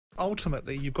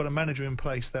ultimately you've got a manager in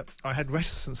place that I had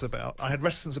reticence about. I had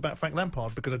reticence about Frank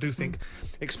Lampard because I do think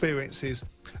experience is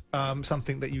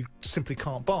something that you simply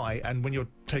can't buy. And when you're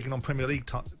taking on Premier League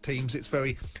teams, it's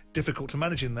very difficult to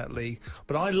manage in that league.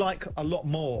 But I like a lot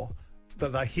more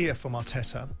that I hear from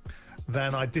Arteta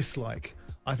than I dislike.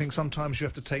 I think sometimes you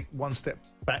have to take one step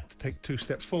back to take two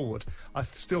steps forward. I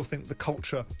still think the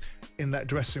culture in that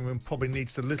dressing room probably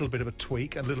needs a little bit of a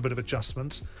tweak and a little bit of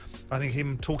adjustment. I think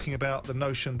him talking about the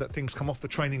notion that things come off the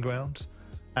training ground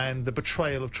and the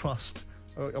betrayal of trust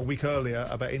a week earlier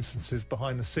about instances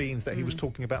behind the scenes that he was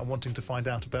talking about and wanting to find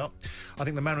out about. I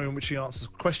think the manner in which he answers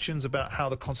questions about how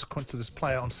the consequence of this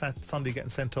player on Sunday getting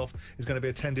sent off is going to be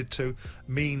attended to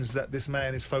means that this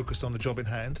man is focused on the job in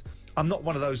hand. I'm not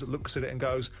one of those that looks at it and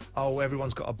goes, oh,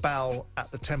 everyone's got a bow at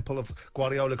the temple of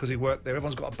Guardiola because he worked there.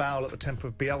 Everyone's got a bow at the temple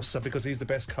of Bielsa because he's the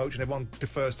best coach, and everyone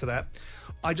defers to that.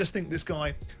 I just think this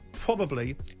guy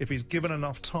probably, if he's given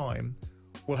enough time,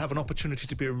 will have an opportunity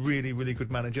to be a really, really good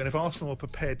manager. And if Arsenal are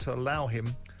prepared to allow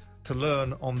him to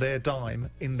learn on their dime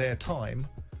in their time,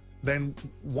 then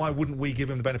why wouldn't we give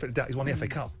him the benefit of the doubt? He's won the FA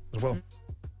Cup as well.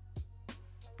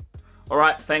 All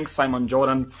right, thanks, Simon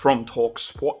Jordan from Talk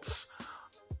Sports.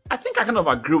 I think I kind of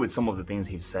agree with some of the things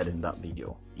he's said in that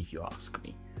video, if you ask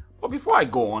me. But before I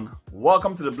go on,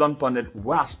 welcome to the Blunt Pundit,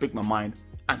 where I speak my mind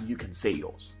and you can say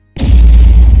yours.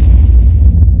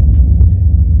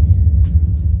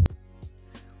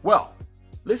 Well,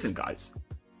 listen guys,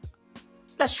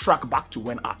 let's track back to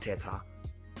when Arteta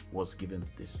was given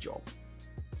this job.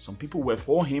 Some people were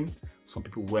for him, some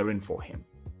people weren't for him.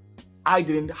 I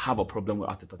didn't have a problem with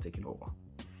Arteta taking over.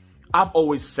 I've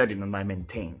always said it and I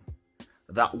maintain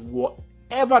that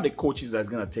whatever the coaches that is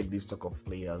going to take this stock of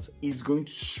players is going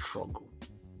to struggle.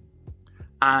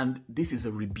 And this is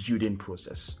a rebuilding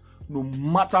process. No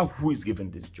matter who is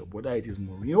given this job, whether it is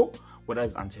Mourinho, whether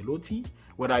it's Ancelotti,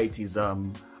 whether it is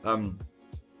Solskjaer,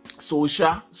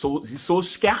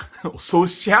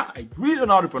 I really don't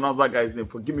know how to pronounce that guy's name,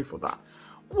 forgive me for that.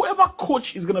 Whoever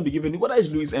coach is going to be given, whether it's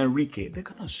Luis Enrique, they're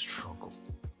going to struggle.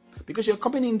 Because you're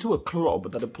coming into a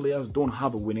club that the players don't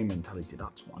have a winning mentality,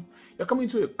 that's one. You're coming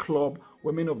into a club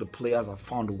where many of the players are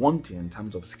found wanting in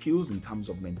terms of skills, in terms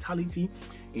of mentality,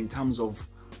 in terms of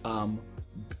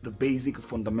the basic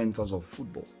fundamentals of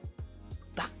football.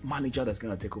 That manager that's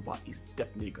going to take over is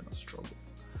definitely going to struggle.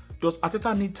 Does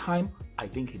Arteta need time? I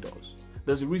think he does.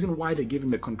 There's a reason why they gave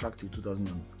him a contract till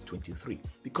 2023.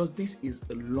 Because this is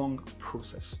a long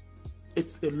process.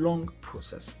 It's a long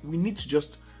process. We need to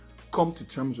just come to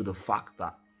terms with the fact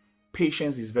that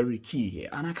patience is very key here.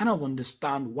 And I kind of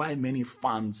understand why many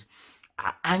fans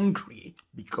are angry,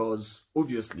 because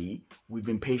obviously we've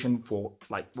been patient for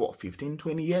 15,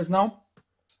 20 years now?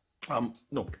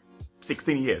 No,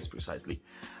 16 years precisely.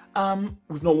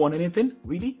 We've not won anything,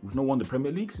 really. We've not won the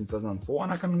Premier League since 2004,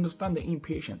 and I can understand the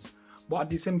impatience. But at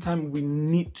the same time, we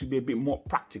need to be a bit more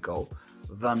practical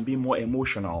than be more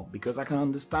emotional, because I can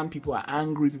understand people are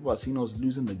angry, people are seeing us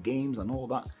losing the games and all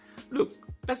that. Look,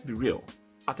 let's be real.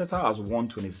 Arteta has won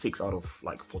 26 out of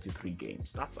 43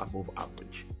 games. That's above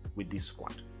average with this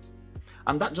squad.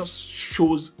 And that just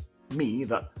shows me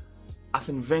that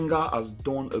Arsene Wenger has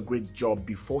done a great job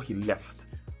before he left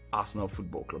Arsenal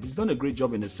Football Club. He's done a great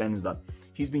job in the sense that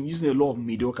he's been using a lot of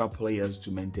mediocre players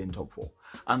to maintain top four.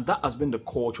 And that has been the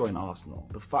culture in Arsenal.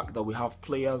 The fact that we have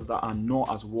players that are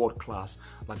not as world class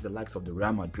like the likes of the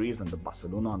Real Madrid and the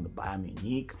Barcelona and the Bayern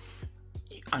Munich,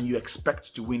 and you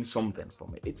expect to win something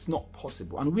from it. It's not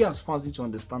possible. And we as fans need to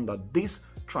understand that this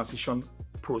transition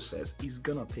process is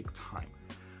gonna take time.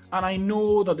 And I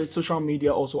know that the social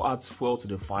media also adds fuel to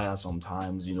the fire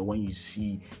sometimes. You know, when you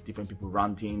see different people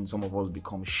ranting, some of us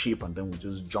become sheep and then we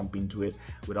just jump into it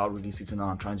without really sitting down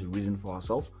and trying to reason for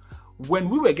ourselves. When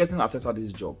we were getting Arteta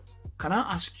this job, can I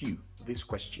ask you this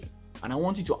question? And I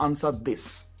want you to answer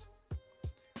this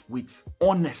with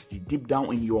honesty deep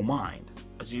down in your mind.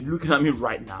 As you're looking at me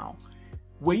right now,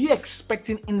 were you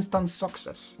expecting instant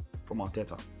success from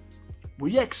Arteta? Were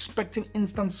you expecting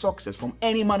instant success from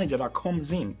any manager that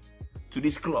comes in to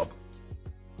this club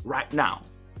right now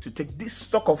to take this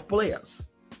stock of players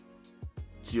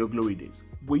to your glory days?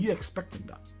 Were you expecting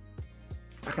that?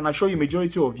 I can assure you,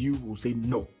 majority of you will say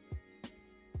no.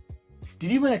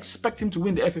 Did you even expect him to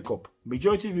win the FA Cup?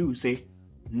 Majority of you will say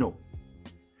no.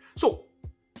 So,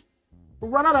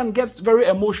 rather than get very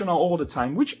emotional all the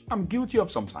time, which I'm guilty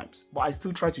of sometimes, but I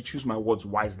still try to choose my words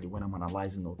wisely when I'm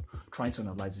analyzing or trying to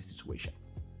analyze the situation.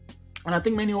 And I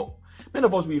think many of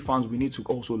us, we fans, we need to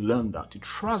also learn that, to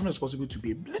try as much as possible to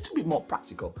be a little bit more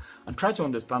practical and try to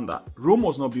understand that Rome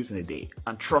was not built in a day.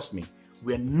 And trust me,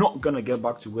 we're not going to get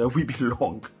back to where we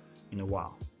belong in a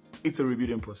while. It's a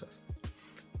rebuilding process.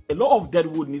 A lot of dead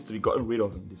wood needs to be gotten rid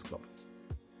of in this club.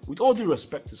 With all due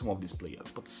respect to some of these players,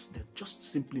 but they're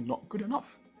just simply not good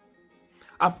enough.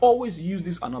 I've always used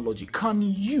this analogy. Can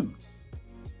you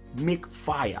make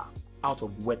fire out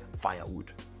of wet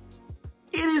firewood?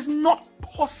 It is not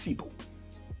possible.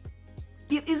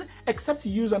 It is, except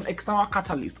you use an external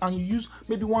catalyst and you use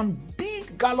maybe 1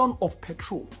 big gallon of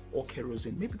petrol or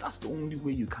kerosene. Maybe that's the only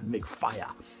way you can make fire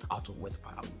out of wet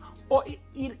firewood. Or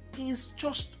it is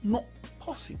just not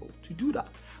possible to do that.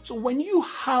 So when you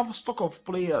have stock of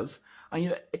players and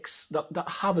you that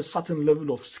have a certain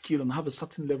level of skill and have a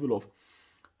certain level of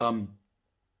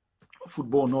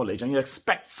football knowledge, and you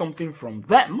expect something from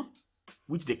them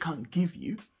which they can't give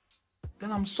you,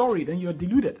 then I'm sorry, then you're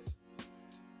deluded.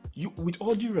 With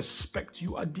all due respect,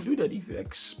 you are deluded if you're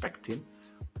expecting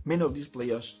many of these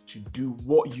players to do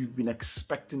what you've been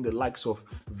expecting the likes of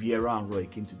Vieira and Roy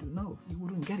Keane to do. No, you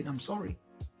wouldn't get it. I'm sorry.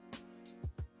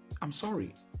 I'm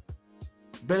sorry.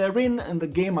 Bellerin in the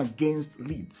game against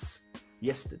Leeds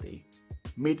yesterday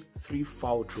made 3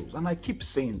 foul throws, and I keep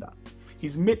saying that.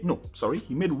 He made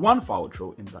 1 foul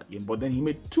throw in that game, but then he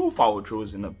made 2 foul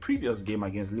throws in the previous game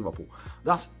against Liverpool.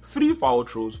 That's 3 foul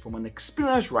throws from an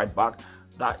experienced right back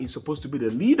that is supposed to be the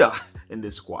leader in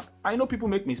the squad. I know people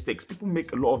make mistakes. People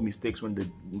make a lot of mistakes when they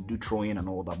do throwing and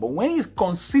all that. But when he's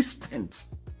consistent,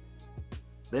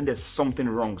 then there's something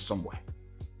wrong somewhere.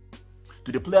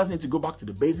 Do the players need to go back to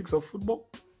the basics of football?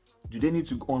 Do they need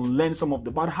to unlearn some of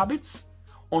the bad habits?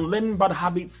 Unlearning bad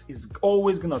habits is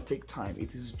always going to take time.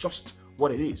 It is just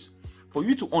what it is. For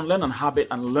you to unlearn a habit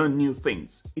and learn new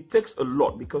things, it takes a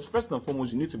lot, because first and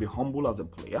foremost, you need to be humble as a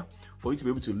player for you to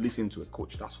be able to listen to a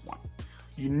coach. That's one.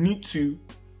 You need to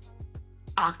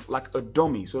act like a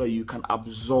dummy so that you can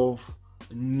absorb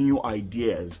new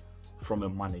ideas from a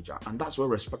manager. And that's where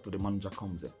respect for the manager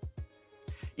comes in.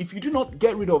 If you do not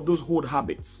get rid of those old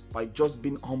habits by just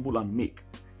being humble and meek,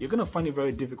 you're going to find it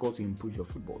very difficult to improve your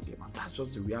football game. And that's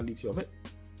just the reality of it.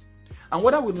 And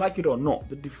whether we like it or not,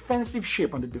 the defensive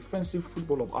shape and the defensive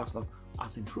football of Arsenal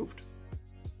has improved.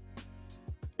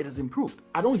 It has improved.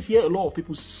 I don't hear a lot of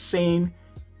people saying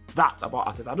that about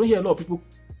Arteta. I don't hear a lot of people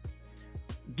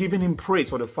giving him praise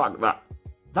for the fact that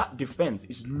that defense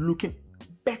is looking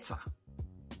better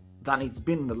than it's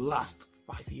been in the last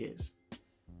 5 years.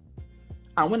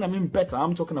 And when I mean better,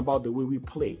 I'm talking about the way we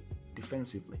play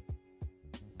defensively.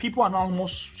 People are now more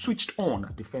switched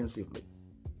on defensively.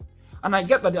 And I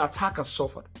get that the attack has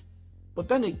suffered. But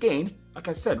then again, like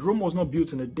I said, Rome was not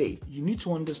built in a day. You need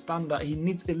to understand that he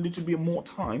needs a little bit more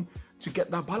time to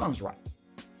get that balance right.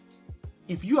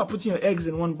 If you are putting your eggs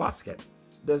in one basket,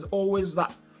 there's always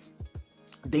that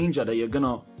danger that you're going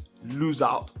to lose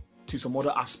out to some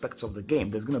other aspects of the game.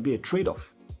 There's going to be a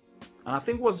trade-off. And I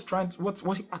think what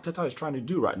Arteta is trying to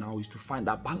do right now is to find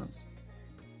that balance.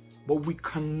 But we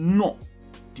cannot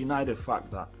deny the fact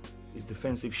that his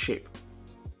defensive shape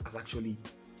has actually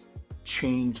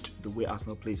changed the way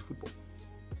Arsenal plays football.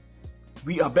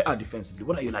 We are better defensively,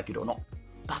 whether you like it or not.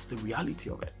 That's the reality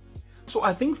of it. So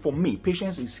I think for me,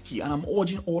 patience is key, and I'm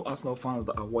urging all Arsenal fans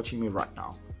that are watching me right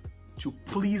now to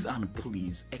please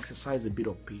exercise a bit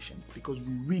of patience, because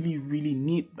we really, really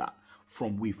need that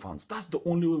from we fans. That's the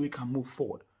only way we can move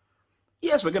forward.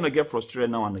 Yes, we're going to get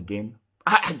frustrated now and again.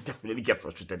 I definitely get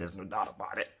frustrated, there's no doubt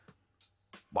about it.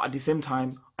 But at the same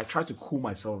time, I try to cool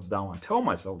myself down and tell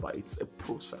myself that it's a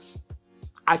process.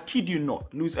 I kid you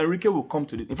not, Luis Enrique will come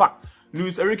to this. In fact,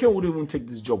 Luis Enrique wouldn't even take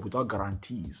this job without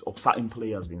guarantees of certain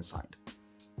players being signed.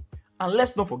 And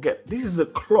let's not forget, this is a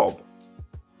club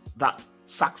that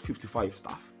sacked 55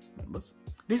 staff members.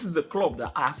 This is a club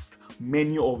that asked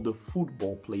many of the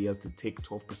football players to take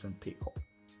 12% pay cut.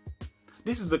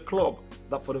 This is a club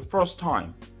that for the first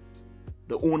time,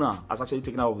 the owner has actually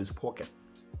taken out of his pocket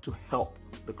to help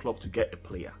the club to get a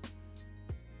player.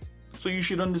 So you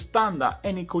should understand that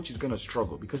any coach is going to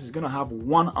struggle, because he's going to have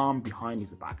one arm behind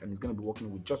his back and he's going to be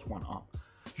working with just one arm.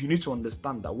 You need to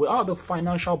understand that without the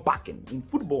financial backing, in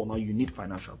football now you need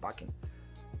financial backing.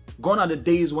 Gone are the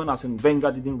days when Arsene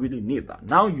Wenger didn't really need that.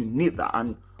 Now you need that.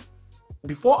 And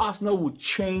before Arsenal would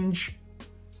change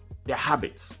their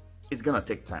habits, it's going to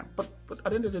take time. But at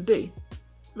the end of the day,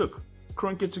 look,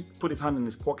 Kroenke put his hand in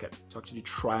his pocket to actually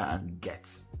try and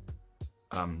get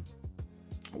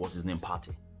what's his name,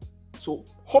 Partey. So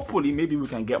hopefully maybe we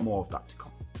can get more of that to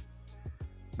come.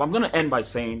 But I'm going to end by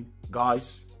saying,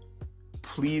 guys,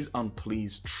 please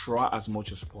try as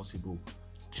much as possible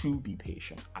to be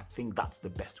patient. I think that's the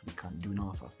best we can do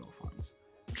now as Arsenal fans.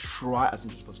 Try as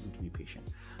much as possible to be patient.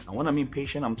 And when I mean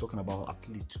patient, I'm talking about at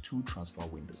least 2 transfer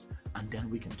windows. And then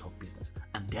we can talk business.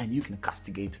 And then you can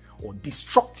castigate or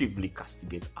destructively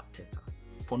castigate Arteta.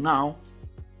 For now,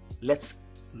 let's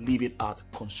leave it at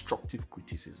constructive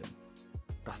criticism.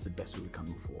 That's the best way we can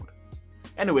move forward.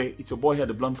 Anyway, it's your boy here,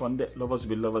 the Blunt Pundit. Lovers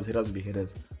will be lovers, haters will be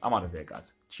haters. I'm out of here,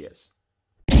 guys. Cheers.